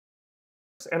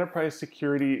This enterprise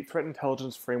security threat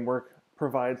intelligence framework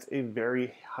provides a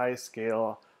very high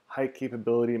scale, high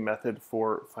capability method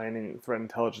for finding threat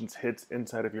intelligence hits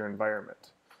inside of your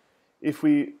environment. If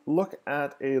we look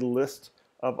at a list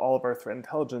of all of our threat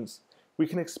intelligence, we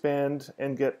can expand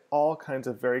and get all kinds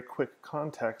of very quick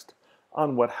context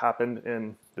on what happened,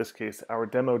 in this case, our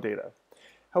demo data.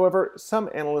 However, some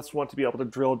analysts want to be able to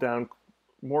drill down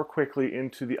more quickly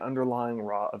into the underlying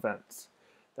raw events.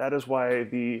 That is why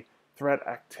the Threat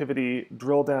Activity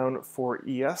Drilldown for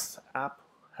ES app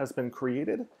has been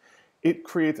created. It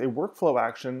creates a workflow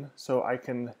action so I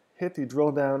can hit the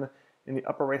drill down in the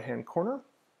upper right hand corner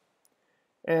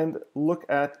and look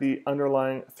at the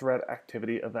underlying threat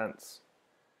activity events.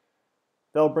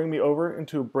 They'll bring me over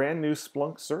into a brand new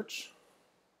Splunk search,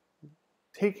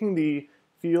 taking the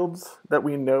fields that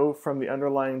we know from the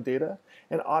underlying data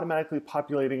and automatically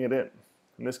populating it in.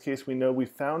 In this case, we know we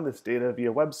found this data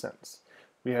via WebSense.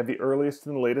 We have the earliest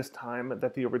and the latest time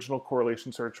that the original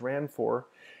correlation search ran for,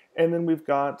 and then we've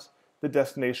got the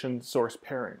destination source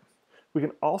pairing. We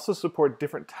can also support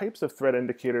different types of threat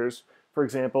indicators. For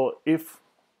example, if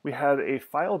we had a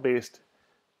file-based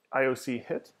IOC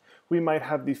hit, we might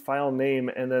have the file name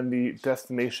and then the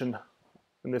destination,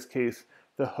 in this case,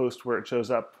 the host where it shows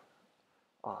up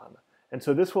on. And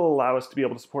so this will allow us to be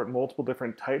able to support multiple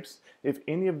different types. If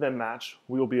any of them match,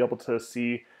 we will be able to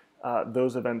see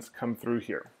those events come through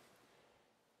here.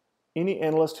 Any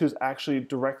analyst who's actually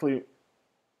directly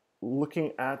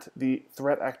looking at the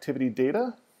threat activity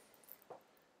data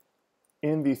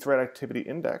in the threat activity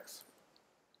index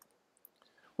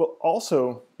will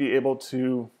also be able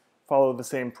to follow the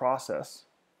same process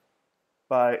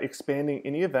by expanding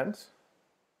any event,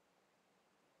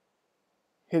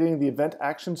 hitting the event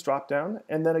actions dropdown,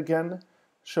 and then again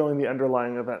showing the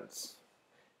underlying events.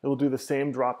 It will do the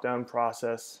same dropdown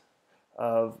process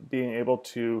of being able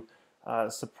to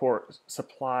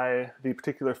supply the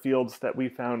particular fields that we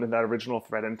found in that original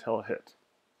threat intel hit.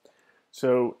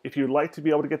 So if you'd like to be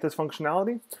able to get this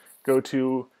functionality, go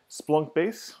to Splunk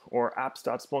base or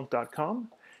apps.splunk.com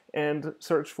and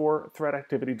search for Threat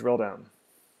Activity Drilldown.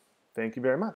 Thank you very much.